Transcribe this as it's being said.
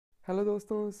Hello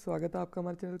दोस्तों, स्वागत है आपका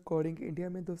हमारे चैनल कोडिंग इंडिया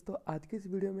में। दोस्तों आज की इस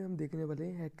वीडियो में हम देखने वाले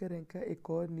हैं हैकर रैंक का एक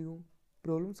और न्यू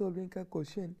प्रॉब्लम सॉल्विंग का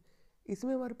क्वेश्चन।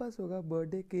 इसमें हमारे पास होगा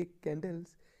बर्थडे केक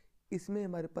कैंडल्स। इसमें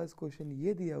हमारे पास क्वेश्चन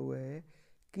ये दिया हुआ है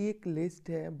कि एक लिस्ट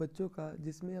है बच्चों का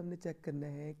जिसमें हमने चेक करना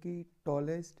है कि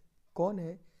टॉलेस्ट कौन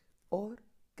है और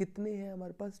कितने हैं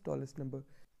हमारे पास टॉलेस्ट नंबर।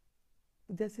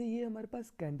 जैसे ये हमारे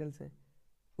पास कैंडल्स हैं,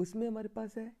 उसमें हमारे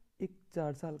पास है एक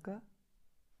 4 साल का,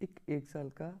 एक 1 साल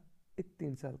का, एक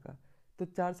 3 साल का। तो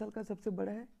 4 साल का सबसे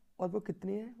बड़ा है और वो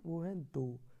कितने हैं, वो हैं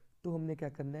 2। तो हमने क्या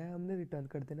करना है, हमने रिटर्न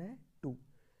कर देना है 2।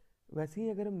 वैसे ही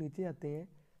अगर हम नीचे आते हैं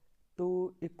तो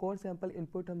एक और सैम्पल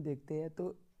इनपुट हम देखते हैं।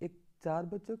 तो एक 4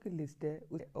 बच्चों की लिस्ट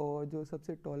है और जो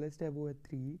सबसे टॉलेस्ट है वो है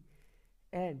 3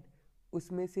 एंड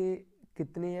उसमें से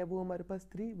कितने हैं, वो हमारे पास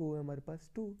 3, वो है हमारे पास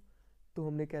 2। तो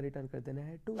हमने क्या रिटर्न कर देना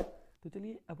है 2। तो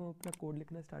चलिए अब हम अपना कोड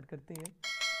लिखना स्टार्ट करते हैं।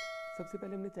 सबसे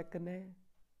पहले हमने चेक करना है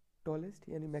टॉलेस्ट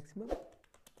यानी मैक्सिमम।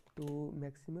 तो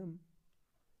मैक्सिमम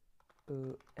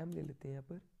एम ले लेते हैं यहाँ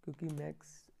पर, क्योंकि मैक्स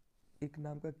एक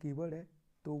नाम का कीवर्ड है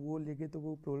तो वो लेके तो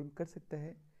वो प्रॉब्लम कर सकता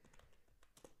है।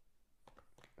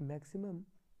 मैक्सिमम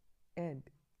एंड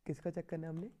किसका चेक करना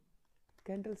है हमने,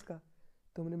 कैंडल्स का।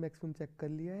 तो हमने मैक्सिमम चेक कर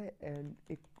लिया है एंड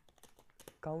एक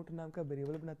काउंट नाम का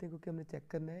वेरिएबल बनाते हैं क्योंकि हमने चेक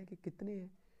करना है कि कितने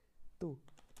हैं। तो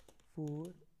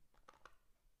 4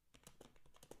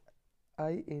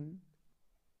 आई इन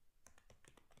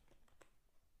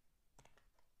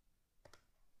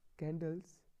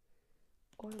कैंडल्स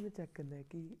और हमें चेक करना है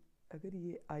कि अगर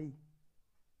ये आई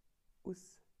उस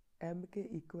m के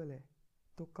इक्वल है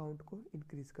तो काउंट को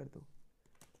इंक्रीज कर दो।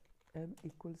 m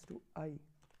equals to I,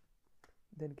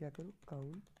 then क्या करो,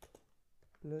 count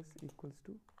plus equals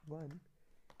to 1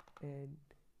 and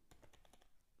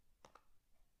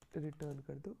return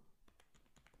कर दो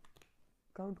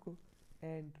काउंट को।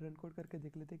 एंड रन कोड करके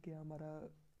देख लेते हैं कि हमारा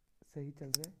सही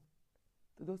चल रहा है।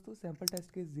 तो दोस्तों सैम्पल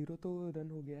टेस्ट के 0 तो रन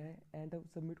हो गया है एंड अब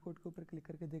सबमिट कोड के ऊपर क्लिक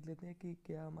करके देख लेते हैं कि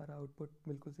क्या हमारा आउटपुट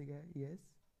बिल्कुल सही है। यस,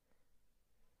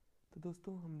 तो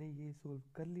दोस्तों हमने ये सोल्व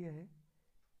कर लिया है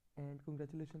एंड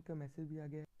कंग्रेचुलेशन का मैसेज भी आ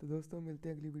गया है। तो दोस्तों मिलते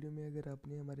हैं अगली वीडियो में। अगर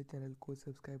आपने हमारे चैनल को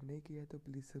सब्सक्राइब नहीं किया है तो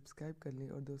प्लीज़ सब्सक्राइब कर लें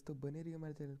और दोस्तों बने रहिए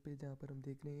हमारे चैनल पे, जहाँ पर हम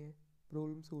देख रहे हैं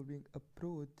problem solving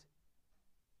approach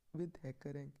with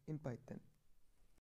hacker rank in Python.